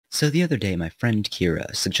So the other day, my friend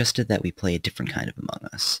Kira suggested that we play a different kind of Among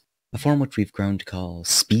Us, a form which we've grown to call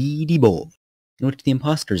Speedy Boi, in which the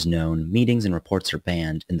imposter is known, meetings and reports are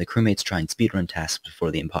banned, and the crewmates try and speedrun tasks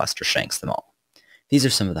before the imposter shanks them all. These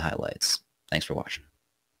are some of the highlights. Thanks for watching.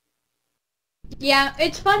 Yeah,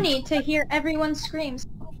 it's funny to hear everyone's screams.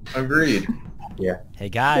 Agreed. Yeah. Hey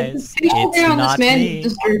guys, It's not man me.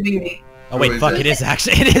 disturbing me. Oh wait, fuck! It is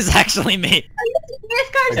actually me.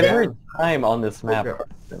 Yes, Carson! Every time on this map.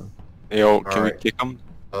 Yo, can we Alright. kick him?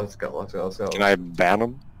 Let's go, let's go, let's go. Can I ban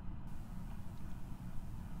him?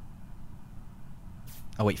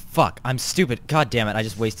 Oh wait, fuck! I'm stupid. God damn it! I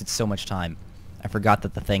just wasted so much time. I forgot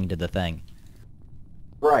that the thing did the thing.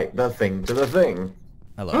 Right, the thing to the thing.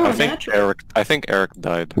 Hello. Oh, I think natural. Eric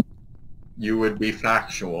died. You would be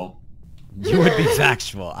factual. You would be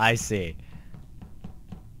factual. I see.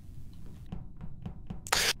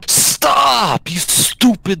 Stop! You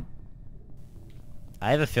stupid! I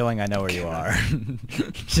have a feeling I know where you are.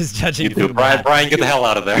 Just judging You through do, the map. Brian, get the hell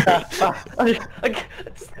out of there.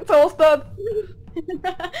 It's almost done.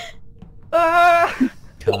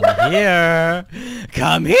 Come here!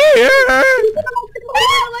 Come here!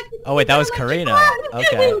 Oh wait, that was Karina.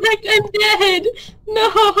 Okay. I'm dead!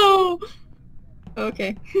 No!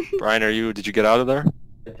 Okay. Brian, did you get out of there?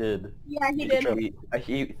 I did. Yeah, he did.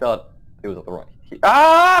 He thought it was at the wrong.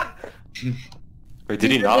 Ah! Wait,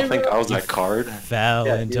 did he not think I was that card? Fell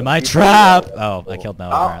Yeah, into you- my you- trap! Oh, I killed Noah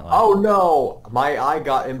apparently. Oh no! My eye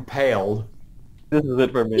got impaled. This is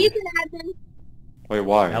it for me. He's an admin. Wait,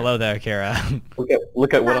 why? Hello there, Kira.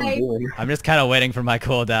 Look at what Hi. I'm doing. I'm just kind of waiting for my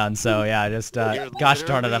cooldown, so yeah, just, gosh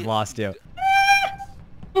darn it, I've lost you.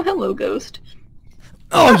 Oh, hello, ghost.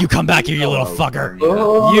 Oh, you come back here, you little fucker!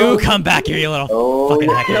 Oh. You come back here, you little Oh, fucking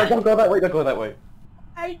no, hacker. don't go that way. Don't go that way.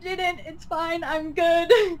 I didn't. It's fine. I'm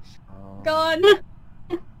good. Gone.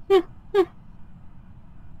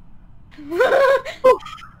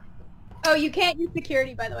 Oh, you can't use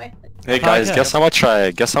security, by the way. Hey guys, Okay. guess how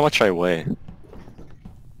much I weigh?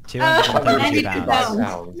 232 92 pounds.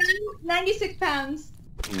 pounds. 96 pounds.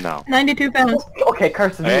 No. 92 pounds. Okay,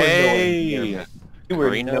 Carson, you were Hey! nowhere. You were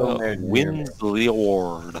Karina nowhere near. wins the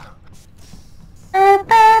award.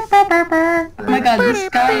 Oh my god, this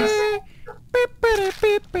guy is...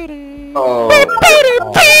 Oh.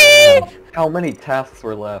 How many tasks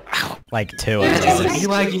were left? Like 2 Is at it least. me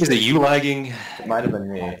lagging? Is it you lagging? It might have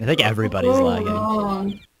been me. I think everybody's lagging.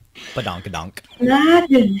 Oh, Badonk-a-donk.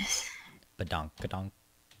 madness. Badonk-a-donk.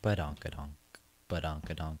 Badonk-a-donk.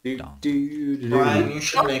 Badonk-a-donk. Donk. Brian, you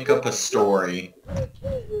should make up a story.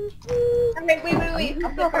 Okay, wait.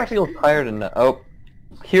 I feel tired enough. Oh,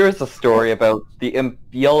 here's a story about the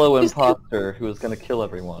yellow imposter who was gonna kill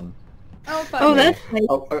everyone. Oh, fuck. Oh, that's nice.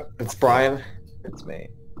 Oh, it's Brian. It's me.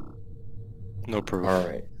 No proof.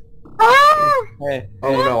 Alright. Ah! Hey.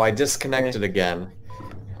 Oh no, I disconnected again.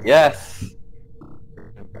 Yes.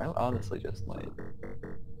 I honestly just might.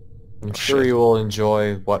 I'm sure you will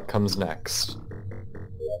enjoy what comes next.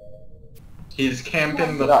 He's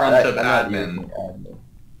camping the front of I'm not admin. using admin.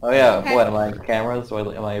 Oh yeah, Okay. what, am I on camera? So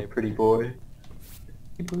am I a pretty boy?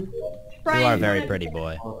 You Brian, are a very pretty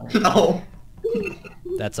boy. No.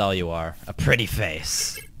 That's all you are. A pretty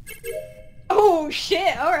face. Oh,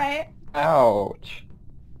 shit. Alright. Ouch.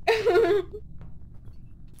 Hey,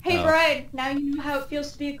 Oh. Brian. Now you know how it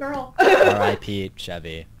feels to be a girl. R.I.P.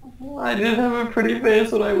 Chevy. I didn't have a pretty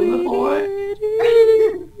face when I was a boy.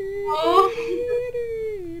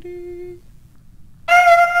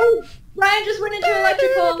 Brian just went into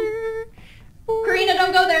electrical. Karina,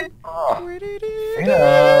 don't go there. Oh.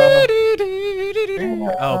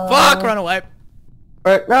 Oh, fuck! Run away!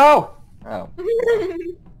 But no! Oh,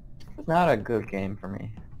 it's not a good game for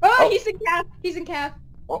me. Oh, he's in calf. He's in calf.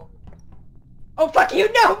 Oh. Oh, fuck you.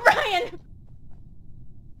 No, Brian.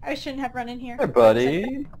 I shouldn't have run in here. Hey,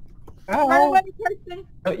 buddy. Run Oh. away, person.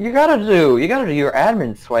 You gotta do your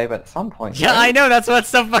admin swipe at some point. Yeah, I know, that's what's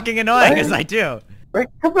so fucking annoying, is I do. Right,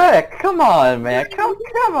 come back, come on, man, come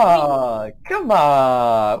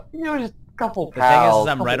on. You know, just a couple The thing pals.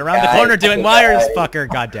 is I'm right couple around the guys, corner doing couple wires, guys. fucker,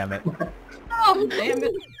 god damn it. Oh, damn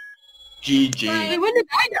it. GG. Wait, when did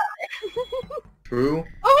I die? True.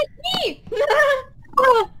 Oh, it's me.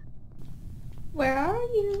 Where are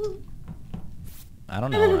you? I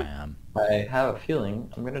don't know where I am. I have a feeling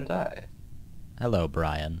I'm gonna die. Hello,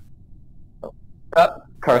 Brian.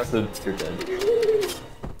 Carson, you're dead.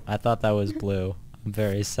 I thought that was blue. I'm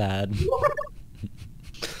very sad.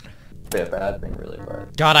 Be a bad thing, really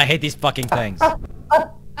bad. God, I hate these fucking things.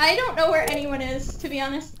 I don't know where anyone is, to be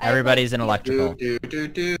honest. Everybody's in electrical.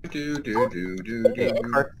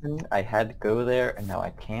 Carson, I had to go there, and now I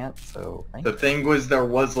can't, so... The thing was, there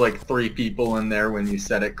was like 3 people in there when you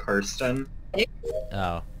said it, Kirsten.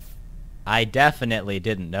 Oh. I definitely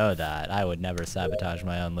didn't know that. I would never sabotage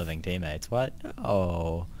my own living teammates. What?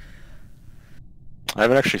 Oh. I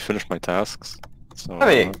haven't actually finished my tasks. So,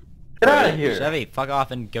 Chevy, get out of here! Chevy, fuck off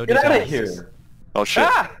and go do Get out of tasks. here! Oh shit.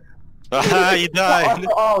 Ah! Ah, you died!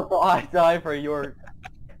 Oh, I died for your...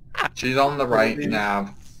 She's on the right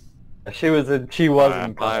now. She wasn't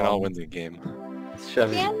Fine, I'll win the game.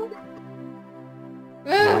 Chevy.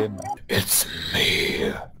 It's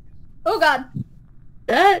me. Oh god.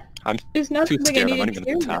 That I'm is not too something I scared. I'm not needed even to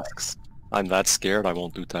gonna do do. tasks. I'm that scared. I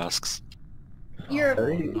won't do tasks. You're a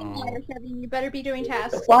Chevy. liar, Chevy. You better be doing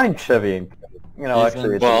tasks. It's fine, Chevy. You know,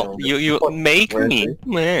 actually... it's- Well, you make me.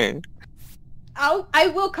 Meh. I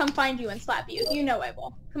will come find you and slap you. You know I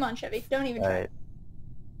will. Come on, Chevy. Don't even try. Alright.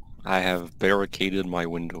 I have barricaded my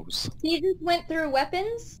windows. He just went through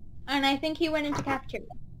weapons, and I think he went into cafeteria.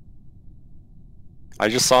 I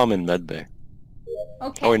just saw him in medbay.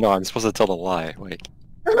 Okay. Oh wait, no, I'm supposed to tell the lie. Wait.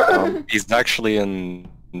 He's actually in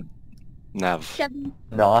nav. Chevy.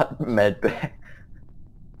 Not medbay.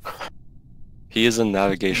 He is in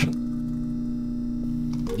navigation.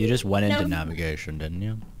 You just went into No. navigation, didn't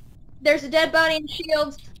you? There's a dead body in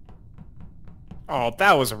shields. Oh,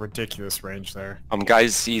 that was a ridiculous range there.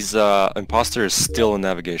 Guys, he's imposter is still in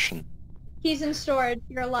navigation. He's in storage.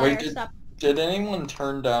 You're a liar. Wait, Stop. did anyone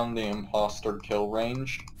turn down the imposter kill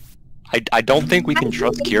range? I don't think we can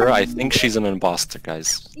trust Kira. I think she's an imposter,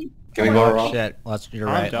 guys. Can we vote her off? Shit, you're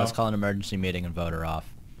I'm right. down. Let's call an emergency meeting and vote her off.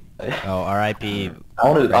 Oh, R.I.P. I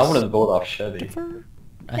wanted to vote off Chevy.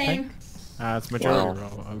 I think. Same. It's majority Wow.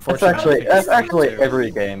 roll. That's Unfortunately, actually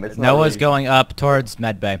every game. It's not Noah's really- going up towards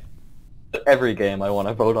medbay. Every game I want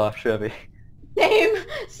to vote off Chevy. Same.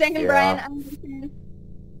 Same, Yeah. Brian. I'm the same.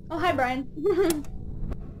 Oh, hi, Brian.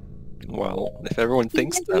 Well, if everyone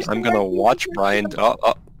thinks that, I'm gonna watch Brian.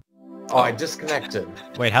 Oh, I disconnected.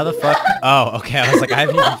 Wait, how the fuck? Oh, okay. I was like, I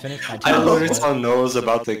haven't even finished my I task. literally saw Noah's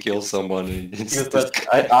about to kill someone. And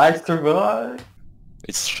I survived.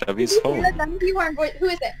 it's Chevy's phone. You aren't going. Who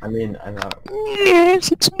is it? I mean, I'm not.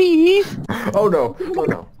 Yes, it's me. Oh no! Oh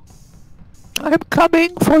no! I'm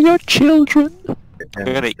coming for your children. I'm I'm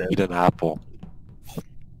gonna eat an apple.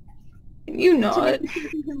 You not.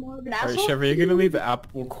 You're more of an Alright, asshole. Chevy, you're gonna leave the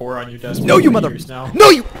apple core on your desk. No, for you mother- years now. No,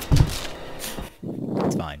 you.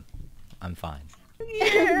 It's fine. I'm fine.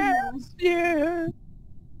 Yeah.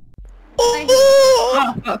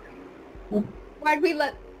 Oh, fuck. Why'd we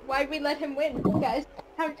let him win, guys?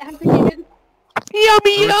 How could you do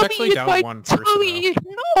Yummy, We're technically down one person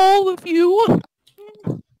now. all of you.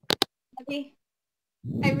 Abby?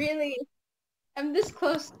 I really am this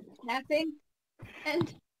close to snapping,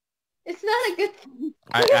 and it's not a good thing.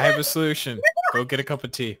 I have a solution. Go get a cup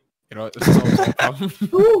of tea. You know what? This solves all problem.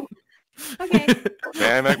 Ooh. Okay.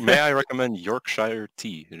 May I recommend Yorkshire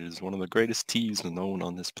tea? It is one of the greatest teas known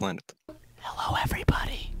on this planet. Hello,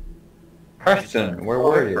 everybody. Preston, where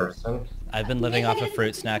were you? Preston? I've been living off of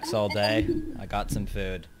fruit snacks all day. I got some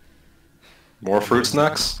food. More fruit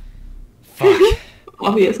snacks? Fuck.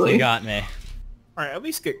 Obviously. You got me. Alright, at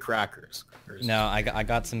least get crackers. No, I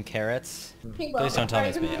got some carrots. He Please don't tell me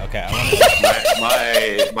it's me. will. Okay, I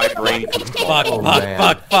want My brain. Fuck, Oh, fuck,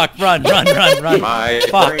 man. fuck, run. My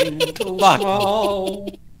Fuck. brain.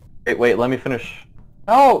 Fuck. Wait, let me finish.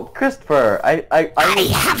 Oh, Christopher, I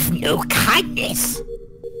have no kindness.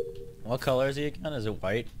 What color is he again? Is it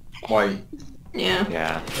white? White. Yeah.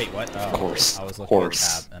 Yeah. Wait, what? Oh, Of course. I was looking at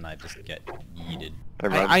Course. tab and I just get yeeted.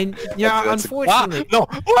 Yeah, That's unfortunately. No!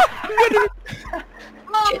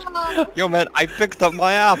 Oh, Yo, man, I picked up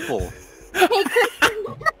my apple.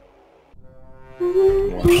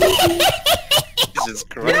 Jesus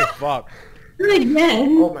Christ. Fuck.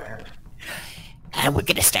 Again. Oh man. And we're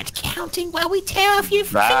gonna start counting while we tear off your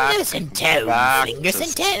Back- fingers and toes. back Fingers to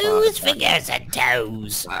and toes, Simon fingers and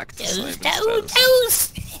toes. Back to Toes, Simon's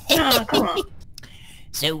toes, Oh, come on. toes.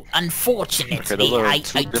 So, Okay, unfortunately, those are I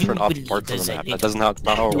two do different believe parts of there's the a map. That little... doesn't have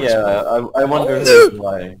not how it works. yeah, I wonder who's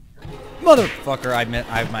lying. Motherfucker, I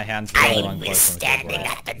have my hands in the I wrong was place. standing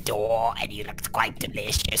at the door and you looked quite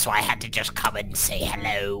delicious, so I had to just come and say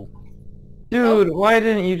hello. Dude, why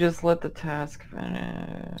didn't you just let the task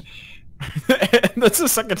finish? That's the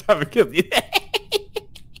second time I killed you.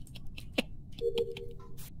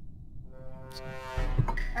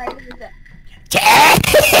 alright, what is it?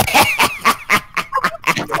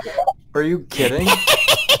 Are you kidding? I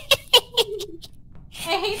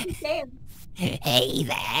hate this game. Hey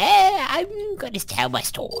there, I'm gonna tell my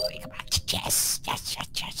story. Come on. Yes.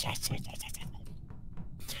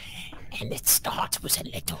 And its start was a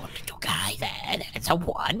little guy there. There's a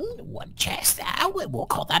one chest there. We'll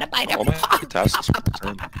call that a minor. All my tasks are the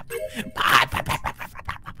same.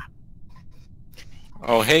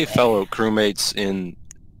 Oh, hey, fellow crewmates in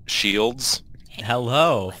shields.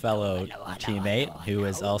 Hello, fellow teammate who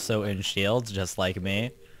is also in shields, just like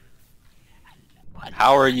me.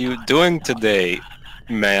 How are you doing today,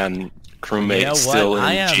 man? Crewmate You know still what?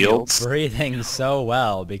 I in am shields. breathing so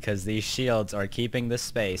well because these shields are keeping the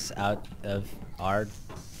space out of our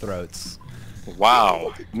throats.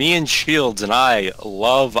 Wow, me and shields and I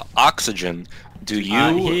love oxygen. Do you,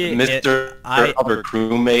 Mr. Other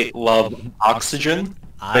crewmate, love oxygen?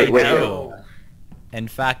 I do. In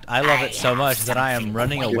fact, I love it so much that I am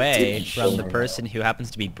running away from the person who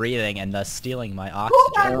happens to be breathing and thus stealing my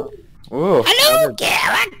oxygen. Ooh. Hello,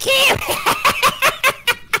 Kira.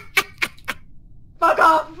 Fuck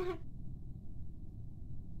off!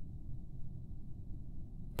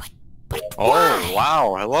 Oh,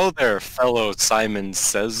 wow. Hello there, fellow Simon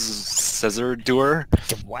Caesar doer.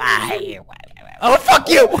 Why? Oh, fuck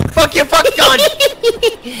you! Fuck you, fuck God!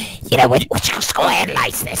 You know, we'll just go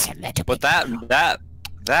analyze this a little But bit.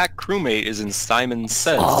 that crewmate is in Simon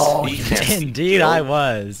Says. Oh, He can't Indeed, steal. I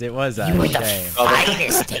was. It was a You were the shame.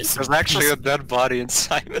 finest taste. There's actually a dead body in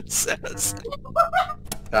Simon Says.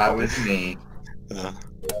 That was me.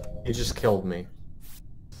 He just killed me.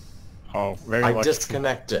 Oh, very I lucky.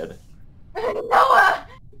 disconnected. Noah!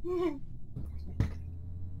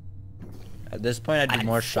 At this point, I'd be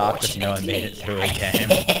more shocked if no one made it through a game.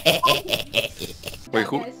 Wait,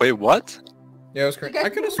 who? Wait, what? Yeah, it was correct. I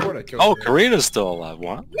could have sworn I killed Oh, her. Karina's still alive.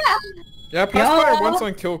 What? Yeah, I passed by her once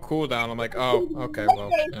on kill cooldown. I'm like, oh, okay,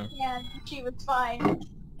 well, yeah. Yeah, she was fine.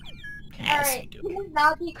 Alright, will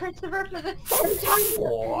now be Christopher for the third time.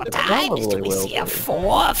 4 It times. probably Do we will see a be.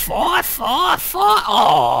 4, 4, 4, 4?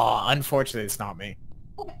 Oh, Unfortunately, it's not me.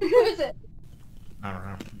 Who is it? I don't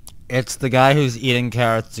know. It's the guy who's eating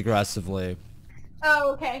carrots aggressively.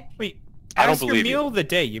 Oh, okay. Wait, I don't as your believe you. meal of the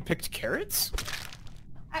day, you picked carrots?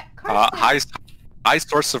 Carson, High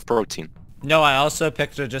source of protein. No, I also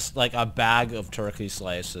picked just like a bag of turkey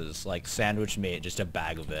slices, like sandwich meat, just a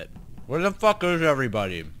bag of it. Where the fuck is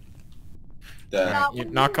everybody? You're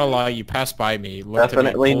not gonna lie, you passed by me, looked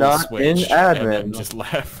Definitely at me, pulled a not switch, in and then admin. just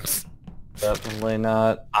left. Definitely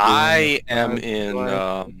not. I am in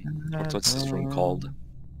what's this room called?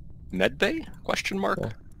 Medbay? Question mark?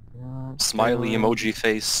 Smiley emoji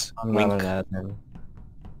face. I'm Wink. not an admin.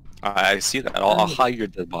 I see that. I'll hide your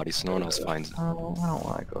dead body so no one else finds it. Oh, I don't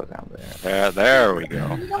want to go down there. There we go.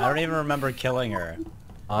 I don't even remember killing her.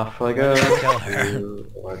 Off I go. Kill her. to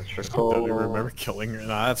Electrical. Don't even remember killing her.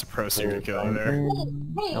 Nah, that's a pro serial killer there.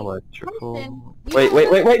 hey, Electrical. Carson,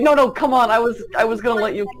 you Wait! No! Come on! I was gonna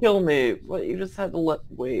let you kill me. What? You just had to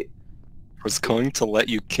wait. Was going to let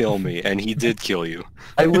you kill me, and he did kill you.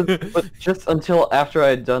 I was, but just until after I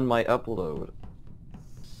had done my upload.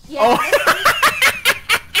 Yeah.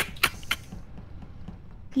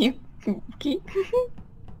 You.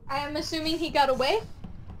 I am assuming he got away.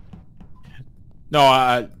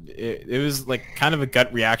 No, it was like kind of a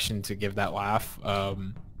gut reaction to give that laugh. A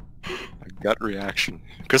gut reaction.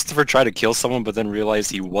 Christopher tried to kill someone, but then realized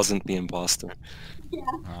he wasn't the imposter.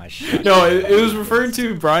 Oh, shit. No, it was referring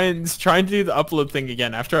to Brian's trying to do the upload thing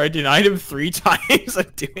again after I denied him 3 times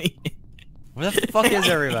of doing it. Where the fuck is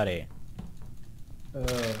everybody?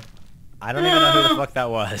 I don't even know who the fuck that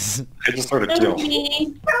was. I just heard a That was kill.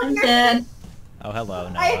 me. I'm dead. Oh, hello,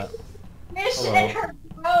 Noah. I mission her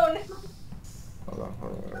phone.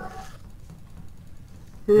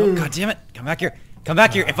 No, God damn it! Come back here! Come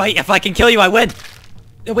back here! If I can kill you, I win.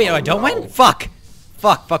 No, wait, I don't win. Fuck!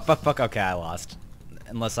 Fuck! Okay, I lost.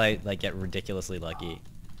 Unless I like get ridiculously lucky.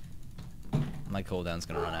 My cooldown's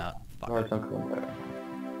gonna run out. Fuck.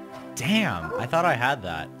 Damn! I thought I had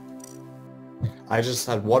that. I just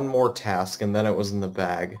had one more task and then it was in the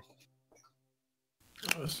bag.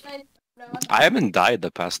 I haven't died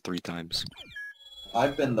the past 3 times.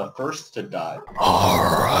 I've been the first to die.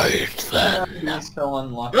 Alright then. He's still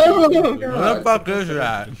unlucky. Where the fuck is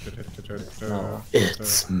that?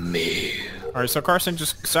 It's me. Alright, so Carson,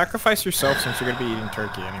 just sacrifice yourself since you're gonna be eating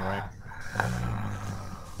turkey anyway.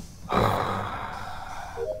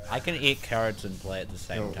 I can eat carrots and play at the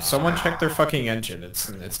same time. Someone check their fucking engine.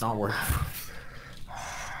 It's not working.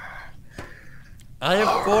 I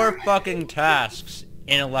have 4 fucking tasks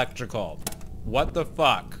in electrical. What the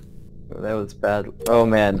fuck? That was bad. Oh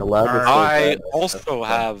man, the lab was so I bad. also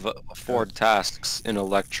have 4 tasks in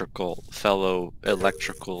electrical, fellow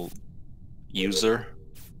electrical user.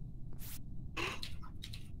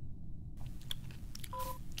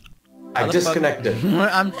 I disconnected.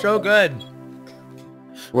 I'm so good.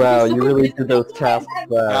 Wow, you really did those tasks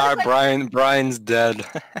well. Brian's dead.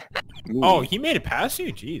 Oh, he made it past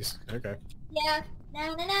you? Jeez. Okay. Yeah.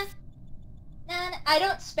 No. I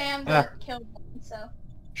don't spam the kill button, so.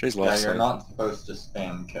 She's Yeah, lost. you're not supposed to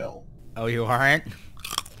spam kill. Oh, you aren't?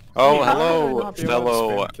 Oh, How would I hello, not be able to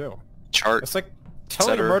fellow spam kill? chart. It's like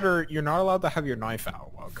telling a setter. murderer you're not allowed to have your knife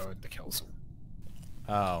out while going to kill someone.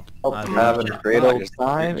 Oh. Oh, I'm having a great old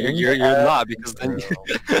time. You're not, because then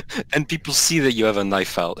and people see that you have a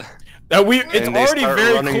knife out. That it's and they already start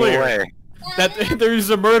very running clear away. that there's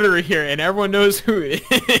a murderer here and everyone knows who it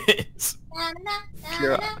is.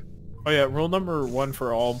 Yeah. Oh yeah, rule number 1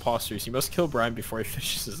 for all imposters. You must kill Brian before he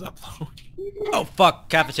finishes his upload. Oh fuck,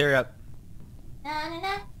 cafeteria.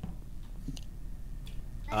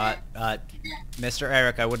 Mr.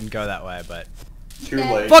 Eric, I wouldn't go that way, but... Too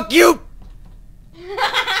late. Fuck you!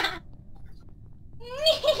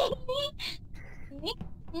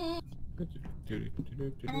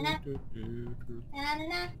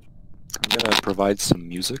 I'm gonna provide some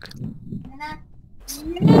music.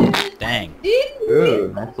 Dang.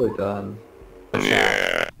 Ooh, nicely done.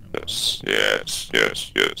 Yes. What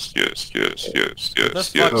the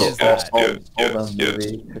fuck is that? Hold on,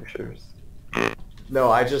 movie pictures.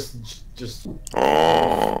 No, I just.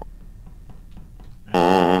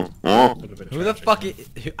 Who the fuck is...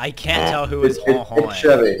 I can't tell who is It's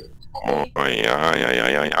Chevy. Oh,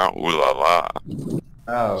 yeah, ooh la la.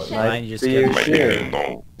 Oh, Mine nice just to see you kept- here.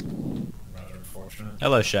 No.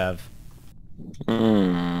 Hello, Chev.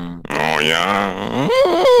 Oh, yeah.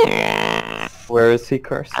 Where is he,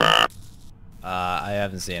 Carson? I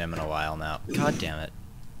haven't seen him in a while now. God damn it.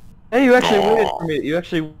 Hey, you actually waited for me. You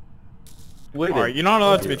actually waited. Alright, you're not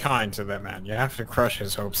allowed to be kind to that man. You have to crush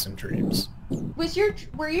his hopes and dreams.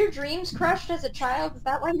 Were your dreams crushed as a child? Is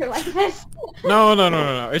that why you're like this?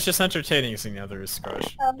 No. It's just entertaining seeing the others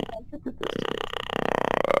crush.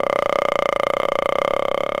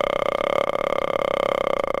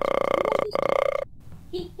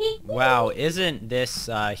 Wow, isn't this,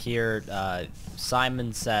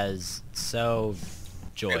 Simon Says so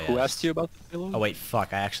joyous? Who asked you about the pillow? Oh wait,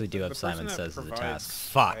 fuck, I actually do have The person Simon that Says as a provides, task.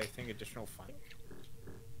 Fuck. I think additional funding.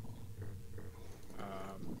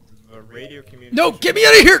 The radio community. No, get me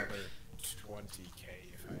out of here! 20K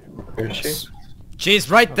if I Where is she? She's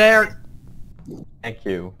right there! Thank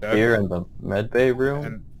you. Yeah. Here in the medbay room.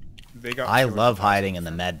 And they got I love hiding in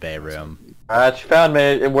the med bay room. She found me.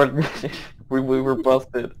 It worked. we were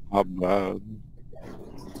busted. How bad.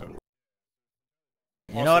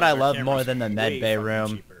 You know what I love more than the med bay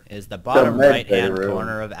room? Is the bottom med right hand bay room.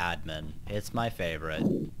 corner of admin. It's my favorite.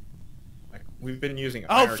 Like, we've been using.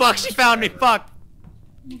 Oh IR fuck, she cameras found me, forever. fuck!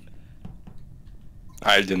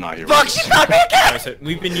 I did not hear Fuck, what she you found me again! I said,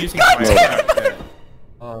 we've been using. God IR damn it! cameras.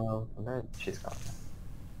 Oh, no, she's gone.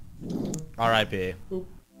 R.I.P.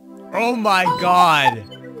 Oh my god!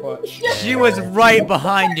 What? She was right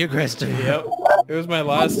behind you, Christopher. Yep. It was my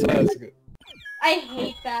last task. I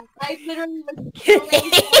hate that. I literally was killing him.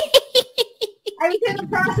 I was in the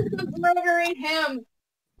process of murdering him.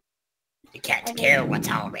 You can't kill what's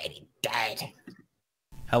already dead.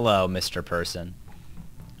 Hello, Mr. Person.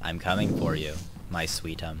 I'm coming for you, my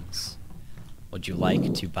sweetums. Would you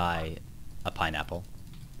like to buy a pineapple?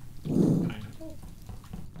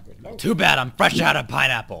 Too bad I'm fresh out of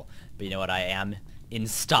pineapple. But you know what I am in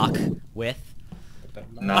stock with?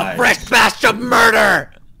 Nice. A fresh batch of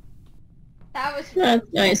murder! That was. That's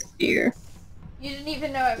nice, dear. You didn't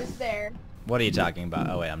even know I was there. What are you talking about?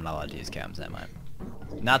 Oh wait, I'm not allowed to use cams, am I?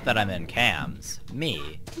 Not that I'm in cams.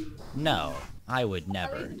 Me? No, I would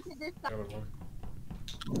never.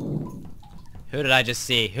 Who did I just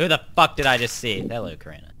see? Who the fuck did I just see? Hello,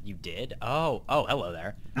 Karina. You did? Oh, hello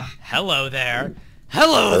there. Hello there.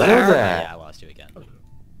 Hello there! there. Yeah, I lost you again.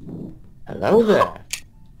 Hello there.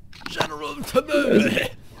 General Taboo!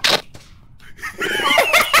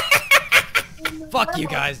 Fuck you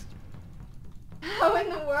guys. How in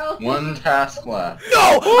the world? One task left.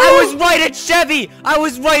 No! I was right at Chevy! I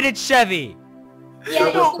was right at Chevy! Yeah,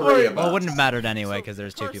 So the three of Well, it us. wouldn't have mattered anyway because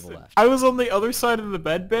there's two people left. I was on the other side of the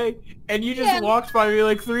med bay, and you just Yeah. walked by me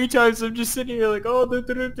like 3 times. I'm just sitting here like, oh,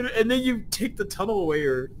 and then you take the tunnel away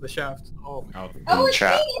or the shaft. Oh, Oh, it's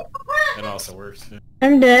Chat. me! it also works. Yeah.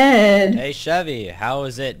 I'm dead. Hey Chevy, how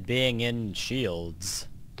is it being in Shields?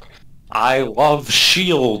 I love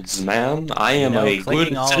shields, man. I am a clicking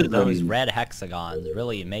good all of those citizen. red hexagons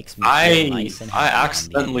really makes me feel nice and I happy on the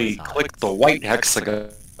accidentally inside. clicked the white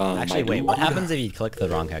hexagon. Actually, wait, what happens if you click the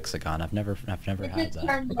wrong hexagon? I've never It had just that.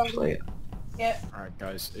 turned Actually, Yep. Alright,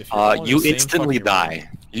 guys. If you're all in You the same instantly fucking room- die.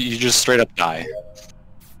 You just straight up die.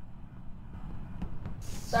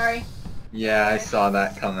 Sorry. Yeah, I saw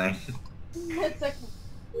that coming. It's okay.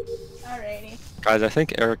 Alrighty. Guys, I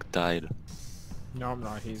think Eric died. No, I'm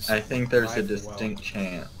not. He's. I think there's a alive and distinct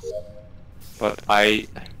chance. But I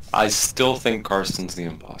still think Carson's the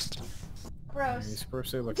imposter. well. He's Gross.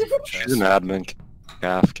 supposed to be looking for She's chests. an admin.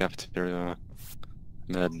 Cafeteria.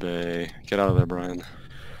 Med bay. Get out of there, Brian.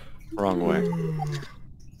 Wrong way.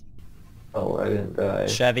 Oh, I didn't die.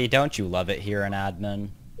 Chevy, don't you love it here in admin?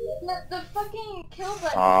 The fucking kill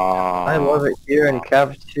button. I love it here in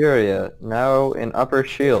cafeteria. Now in upper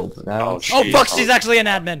shields. Now, Oh fuck, she's actually an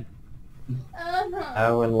admin!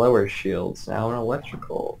 now in lower shields. Now in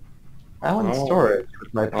electrical. Now in storage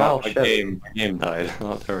with my pal my Chevy. game died.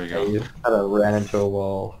 Oh, there we I go. just kind of ran into a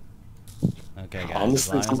wall. Okay guys,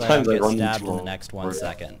 Honestly, as long as I sometimes I don't run get stabbed into in the a next 1 wall.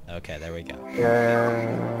 second. Okay, there we go.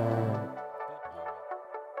 Yeah.